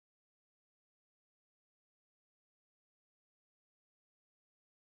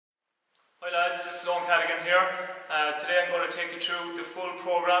Hi lads, this is Eoin Cadogan here. Today I'm going to take you through the full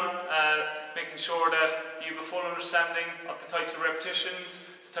programme, making sure that you have a full understanding of the types of repetitions,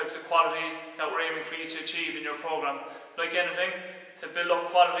 the types of quality that we're aiming for you to achieve in your programme. Like anything, to build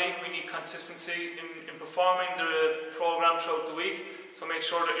up quality we need consistency in performing the programme throughout the week, so make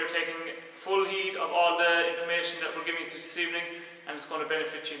sure that you're taking full heed of all the information that we're giving you this evening, and it's going to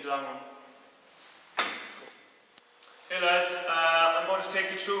benefit you in the long run. Hey lads, I'm going to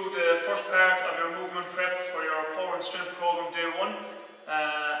take you through the first part of your movement prep for your power and strength program day 1.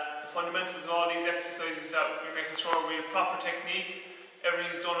 The fundamentals of all these exercises that we're making sure we have proper technique,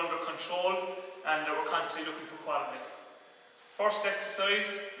 everything is done under control, and that we're constantly looking for quality. First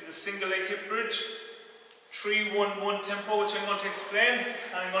exercise is a single leg hip bridge, 3-1-1 tempo, which I'm going to explain,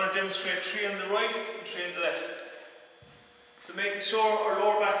 and I'm going to demonstrate 3 on the right and 3 on the left. So making sure our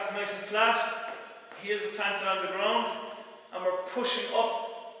lower back is nice and flat, heels are planted on the ground, and we're pushing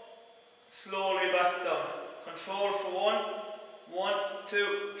up, slowly back down. Control for 1, 2,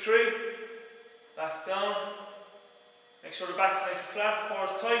 3, back down. Make sure the back's nice and flat, core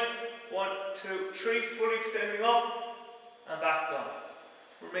is tight. 1, 2, 3, fully extending up, and back down.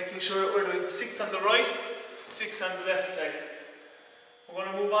 We're making sure that we're doing 6 on the right, 6 on the left leg. We're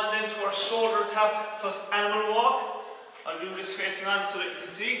going to move on then to our shoulder tap plus animal walk. I'll do this facing on so that you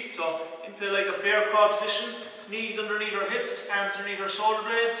can see. So into like a bear crawl position, knees underneath our hips, arms underneath our shoulder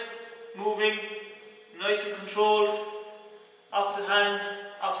blades, moving nice and controlled, opposite hand,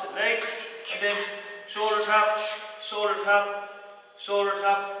 opposite leg, and then shoulder tap, shoulder tap, shoulder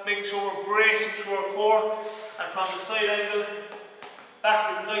tap, making sure we're bracing through our core, and from the side angle,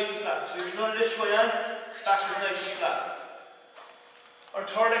 back is nice and flat. So we've done this way on, back is nice and flat. Our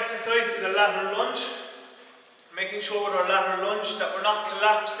third exercise is a lateral lunge. Making sure with our lateral lunge that we're not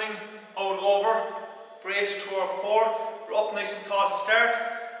collapsing out over, brace through our core, we're up nice and tall to start.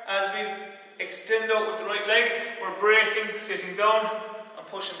 As we extend out with the right leg, we're breaking, sitting down and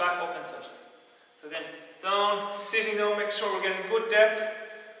pushing back up into it. So again, down, sitting down, make sure we're getting good depth,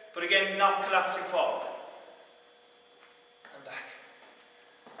 but again, not collapsing forward. And back.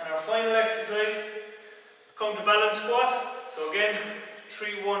 And our final exercise, come to balance squat. So again,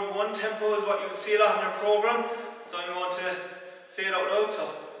 3-1-1 tempo is what you would see a lot in your program. So I'm going to say it out loud. So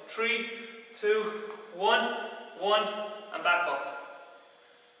 3, 2, 1, 1, and back up.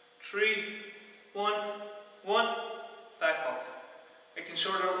 3, 1, 1, back up. Making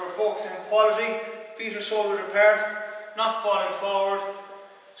sure that we're focusing on quality, feet are shouldered apart, not falling forward,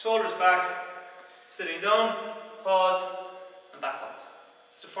 shoulders back, sitting down, pause, and back up.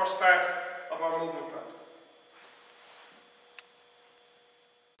 It's the first part of our movement prep.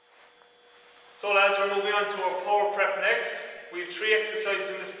 So lads, we're moving on to our power prep next. We have 3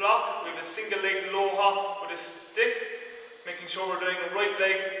 exercises in this block. We have a single leg low hop with a stick, making sure we're doing a right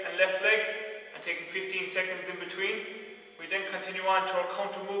leg and left leg, and taking 15 seconds in between. We then continue on to our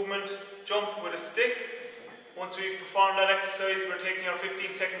counter movement jump with a stick. Once we've performed that exercise, we're taking our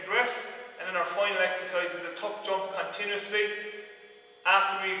 15-second rest, and then our final exercise is a tuck jump continuously.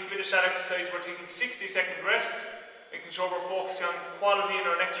 After we finish that exercise, we're taking 60-second rest, making sure we're focusing on quality in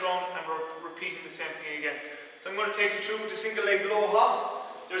our next round, and we're repeating the same thing again. So I'm going to take you through the single leg low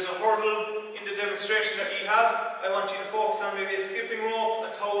hop. There's a hurdle in the demonstration that you have. I want you to focus on maybe a skipping rope,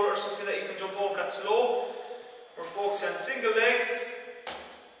 a towel or something that you can jump over that's low. We're focusing on single leg,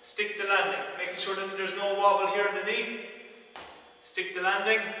 stick the landing, making sure that there's no wobble here in the knee. Stick the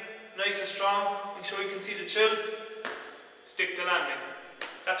landing, nice and strong, make sure you can see the chill. Stick the landing.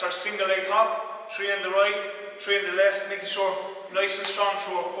 That's our single leg hop, 3 on the right, 3 on the left, making sure nice and strong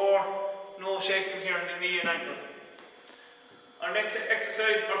through our core, no shaking here in the knee and ankle. Our next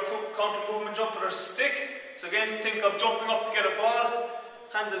exercise is our counter movement jump with our stick. So again, think of jumping up to get a ball,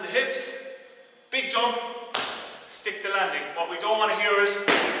 hands on the hips, big jump, stick the landing. What we don't want to hear is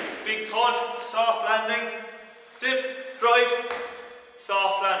big thud, soft landing, dip, drive,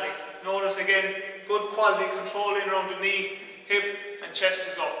 soft landing. Notice again, good quality control in around the knee, hip and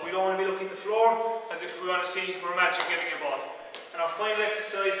chest is up. We don't want to be looking at the floor as if we want to see we're magic getting a ball. And our final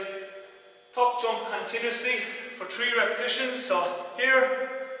exercise, tuck jump continuously for 3 repetitions. So here,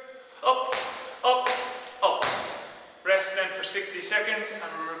 up, up, up. Rest then for 60 seconds and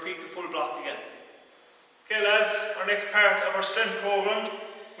we'll repeat the full block again. Okay lads, our next part of our strength program,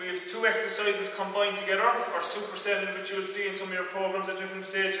 we have 2 exercises combined together, or supersetting, which you will see in some of your programs at different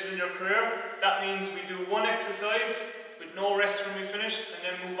stages in your career. That means we do 1 exercise with no rest when we finish, and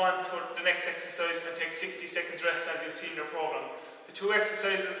then move on to the next exercise and take 60 seconds rest, as you'll see in your program. The 2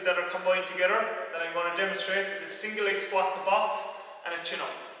 exercises that are combined together that I'm going to demonstrate is a single leg squat to box and a chin up.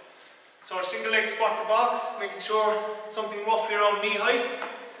 So our single leg squat to box, making sure something roughly around knee height.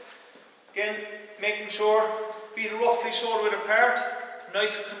 Again, making sure feet roughly shoulder width apart,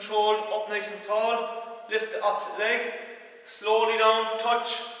 nice and controlled, up nice and tall, lift the opposite leg, slowly down,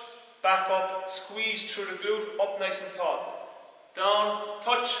 touch, back up, squeeze through the glute, up nice and tall. Down,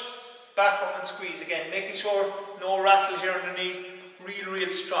 touch, back up and squeeze. Again, making sure no rattle here in the knee, real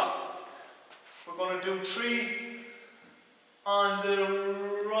strong. We're going to do 3 on the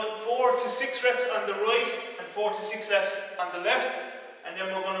right, 4 to 6 reps on the right and 4 to 6 reps on the left, and then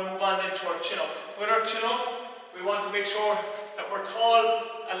we're going to move on into our chin up. With our chin up, we want to make sure that we're tall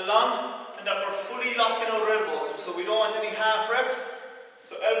and long and that we're fully locking out our elbows, so we don't want any half reps.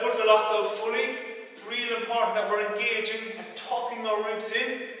 So elbows are locked out fully. Real important that we're engaging and tucking our ribs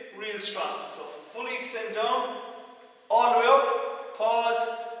in real strong. So fully extend down, all the way up, pause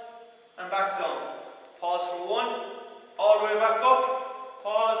and back down. Pause for 1, all the way back up,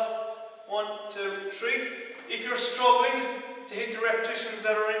 pause, 1, 2, 3. If you're struggling to hit the repetitions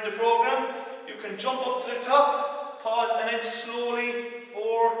that are in the program, you can jump up to the top, pause, and then slowly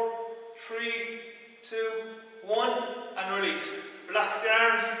 4, 3, 2, 1, and release. Relax the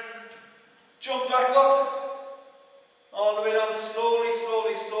arms, jump back up, all the way down, slowly,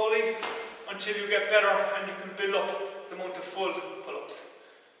 until you get better and you can build up the amount of full pull-ups.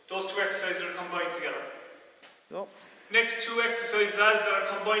 Those 2 exercises are combined together. Go. Next 2 exercises, lads, that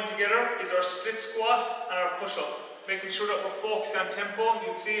are combined together is our split squat and our push-up. Making sure that we're focused on tempo.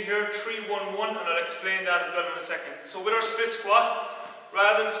 You'll see here 3-1-1, and I'll explain that as well in a second. So with our split squat,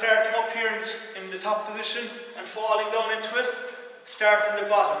 rather than starting up here in the top position and falling down into it, start in the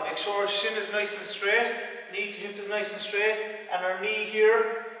bottom. Make sure our shin is nice and straight, knee to hip is nice and straight, and our knee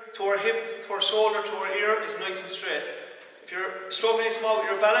here to our hip, to our shoulder, to our ear is nice and straight. If you're struggling small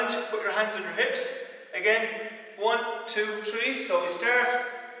with your balance, put your hands on your hips. Again, 1, 2, 3. So we start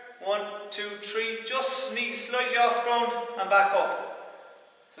 1, 2, 3. Just knees slightly off the ground and back up.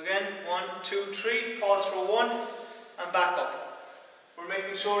 So again, 1, 2, 3. Pause for 1 and back up. We're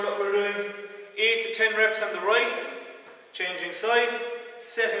making sure that we're doing 8 to 10 reps on the right. Changing side,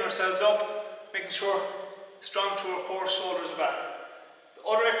 setting ourselves up, making sure strong through our core, shoulders are back. The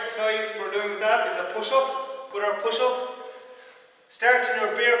other exercise we're doing with that is a push-up. With our push-up, start in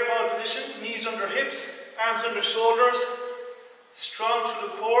your bear crawl position, knees under hips, arms under shoulders, strong through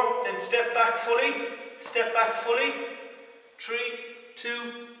the core, then step back fully, 3, 2,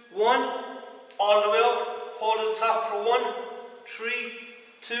 1, all the way up, hold at the top for 1, 3,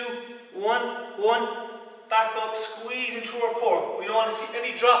 2, 1, 1, back up, squeezing through our core. We don't want to see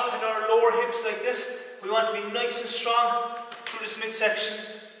any drop in our lower hips like this. We want to be nice and strong through this midsection.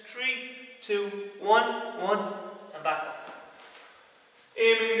 3, 2, 1, 1, and back up.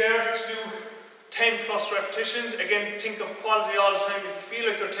 Aiming there to do 10 plus repetitions. Again, think of quality all the time. If you feel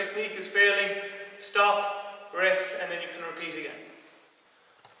like your technique is failing, stop, rest, and then you can repeat again.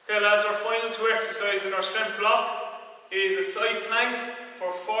 Okay lads, our final 2 exercises in our strength block is a side plank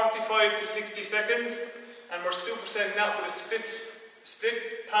for 45 to 60 seconds, and we're supersetting that with a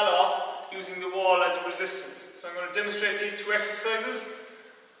split pal off using the wall as a resistance. So I'm going to demonstrate these 2 exercises.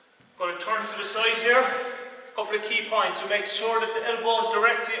 I'm going to turn to the side here. A couple of key points. We make sure that the elbow is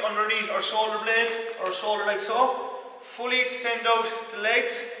directly underneath our shoulder blade or shoulder like so. Fully extend out the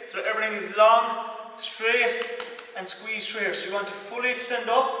legs so that everything is long, straight, and squeeze through here. So you want to fully extend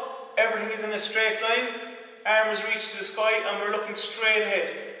up. Everything is in a straight line. Arms reach to the sky and we're looking straight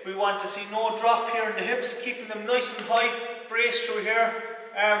ahead. We want to see no drop here in the hips, keeping them nice and high. Brace through here,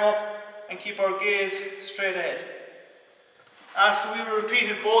 arm up, and keep our gaze straight ahead. After we've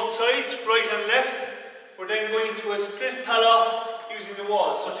repeated both sides, right and left, we're then going into a split pal off using the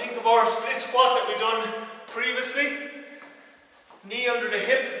wall. So think of our split squat that we've done previously. Knee under the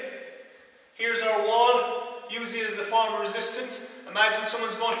hip. Here's our wall. Use it as a form of resistance. Imagine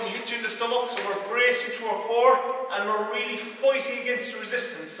someone's going to hit you in the stomach, so we're bracing through our core and we're really fighting against the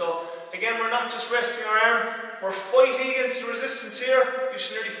resistance. So again, we're not just resting our arm, we're fighting against the resistance here. You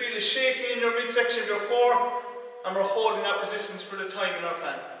should nearly feel the shaking in your midsection of your core, and we're holding that resistance for the time in our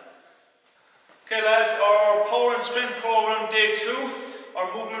plan. Okay lads, our power and strength program day 2, our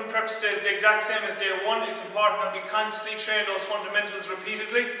movement prep stays the exact same as day 1. It's important that we constantly train those fundamentals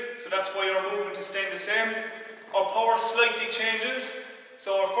repeatedly, so that's why our movement is staying the same. Our power slightly changes.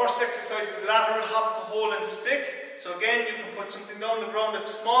 So our first exercise is lateral hop to hold and stick. So again, you can put something down the ground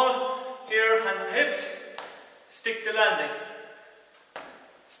that's small. Here, hands and hips. Stick the landing.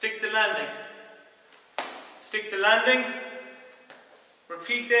 Stick the landing. Stick the landing.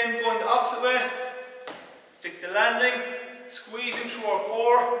 Repeat then, going the opposite way. Stick the landing. Squeezing through our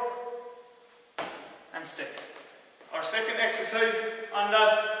core. And stick. Our second exercise on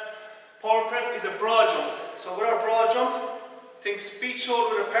that power prep is a broad jump. So with our broad jump, think feet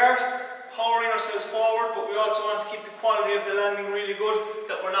shoulder width apart, powering ourselves forward, but we also want to keep the quality of the landing really good,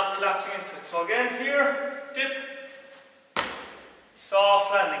 that we're not collapsing into it. So again, here, dip,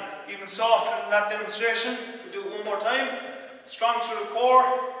 soft landing. Even softer than that demonstration. We'll do it one more time. Strong through the core,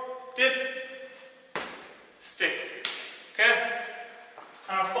 dip, stick. Okay?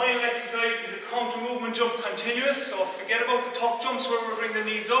 And our final exercise is a come to movement jump continuous. So forget about the tuck jumps where we bring the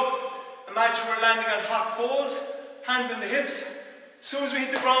knees up. Imagine we're landing on hot coals, hands on the hips. As soon as we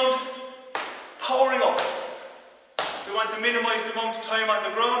hit the ground, powering up. We want to minimize the amount of time on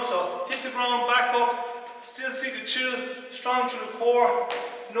the ground, so hit the ground, back up, still see the chill, strong through the core,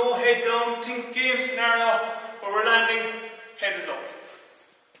 no head down. Think game scenario where we're landing, head is up.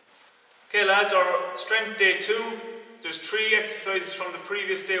 Okay lads, our strength day 2, there's 3 exercises from the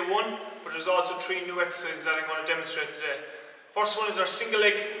previous day 1, but there's also 3 new exercises that I'm going to demonstrate today. First one is our single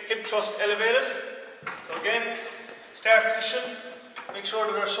leg hip thrust elevated. So again, start position, make sure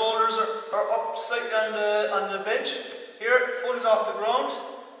that our shoulders are up slightly on the bench. Here, foot is off the ground,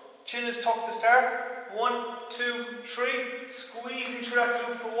 chin is tucked to start. 1, 2, 3, squeezing through that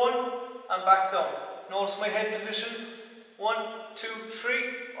glute for 1 and back down. Notice my head position. 1, 2, 3,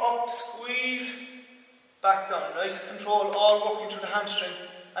 up, squeeze, back down. Nice control, all working through the hamstring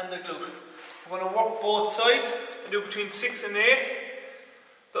and the glute. We're going to work both sides and do between 6 and 8.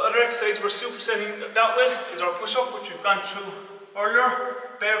 The other exercise we're supersetting that with is our push-up, which we've gone through earlier.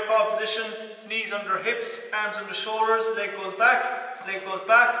 Bear claw position, knees under hips, arms under shoulders, leg goes back, leg goes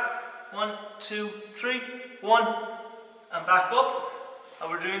back. 1, 2, 3, 1, and back up.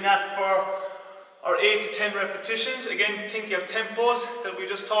 And we're doing that for our 8 to 10 repetitions. Again, think you have tempos that we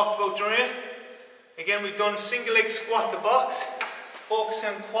just talked about during it. Again, we've done single leg squat the box, focus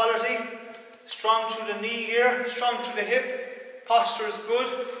on quality, strong through the knee here, strong through the hip, posture is good.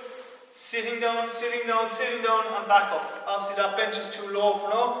 Sitting down, sitting down, sitting down, and back up. Obviously that bench is too low for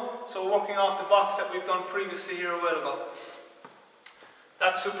now, so we're working off the box that we've done previously here a while ago.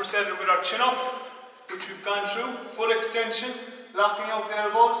 That's supersetted with our chin up, which we've gone through. Full extension, locking out the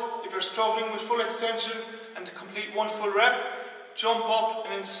elbows. If you're struggling with full extension and to complete 1 full rep, jump up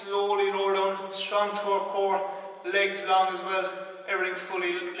and then slowly lower down, strong through our core, legs long as well, everything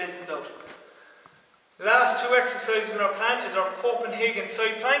fully lengthened out. The last 2 exercises in our plan is our Copenhagen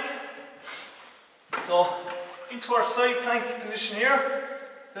side plank. So, into our side plank position here,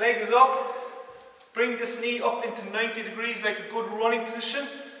 leg is up, bring this knee up into 90 degrees like a good running position,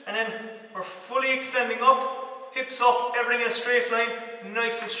 and then we're fully extending up, hips up, everything in a straight line,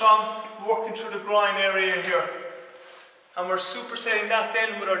 nice and strong, working through the groin area here. And we're supersetting that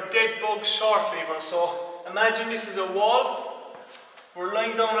then with our dead bug short lever. So, imagine this is a wall, we're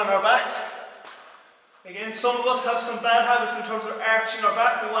lying down on our backs. Again, some of us have some bad habits in terms of arching our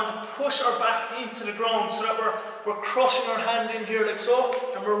back. We want to push our back into the ground so that we're crushing our hand in here like so,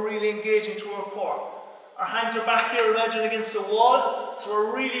 and we're really engaging through our core. Our hands are back here, imagine, against the wall, so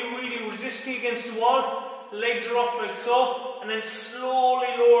we're really resisting against the wall. Legs are up like so, and then slowly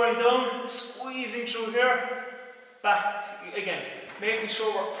lowering down, squeezing through here, back again. Making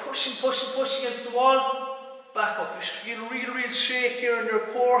sure we're pushing against the wall, back up. You should feel a real shake here in your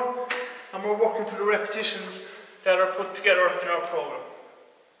core. And we're working for the repetitions that are put together in our program.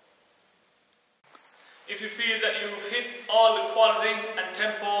 If you feel that you've hit all the quality and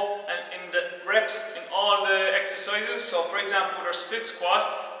tempo and in the reps in all the exercises, so for example with our split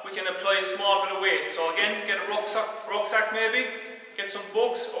squat, we can apply a small bit of weight. So again, get a rucksack maybe, get some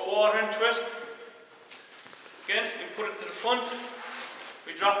books or water into it. Again, we put it to the front,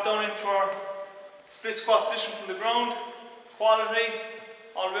 we drop down into our split squat position from the ground, quality,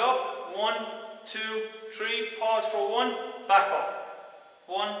 all the way up. 1, 2, 3, pause for 1, back up.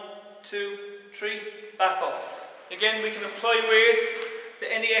 1, 2, 3, back up. Again, we can apply weight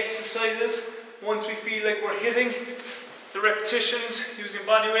to any exercises once we feel like we're hitting the repetitions using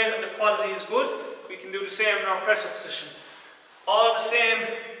body weight and the quality is good. We can do the same in our press-up position. All the same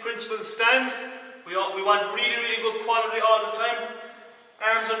principles stand. We want really good quality all the time.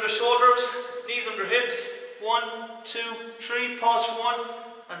 Arms under shoulders, knees under hips. 1, 2, 3, pause for 1.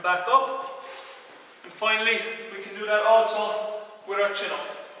 And back up. And finally, we can do that also with our chin up.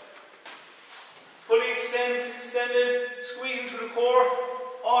 Fully extended, squeezing through the core,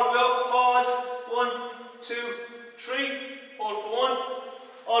 all the way up, pause, 1, 2, 3, hold for 1,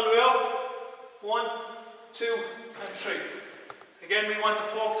 all the way up, 1, 2, and 3. Again, we want to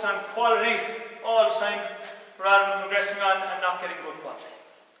focus on quality all the time, rather than progressing on and not getting good quality.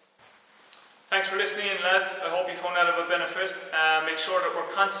 Thanks for listening in, lads. I hope you found that of a benefit. Make sure that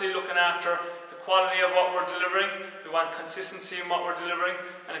we're constantly looking after the quality of what we're delivering. We want consistency in what we're delivering.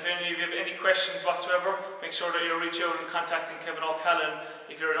 And if any of you have any questions whatsoever, make sure that you reach out and contacting Kevin O'Callaghan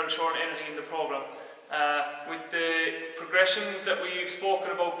if you're unsure on anything in the programme. With the progressions that we've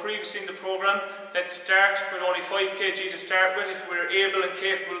spoken about previously in the programme, let's start with only 5 kg to start with. If we're able and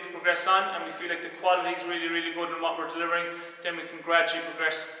capable to progress on and we feel like the quality is really, really good in what we're delivering, then we can gradually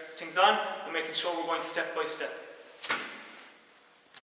progress things on and making sure we're going step by step.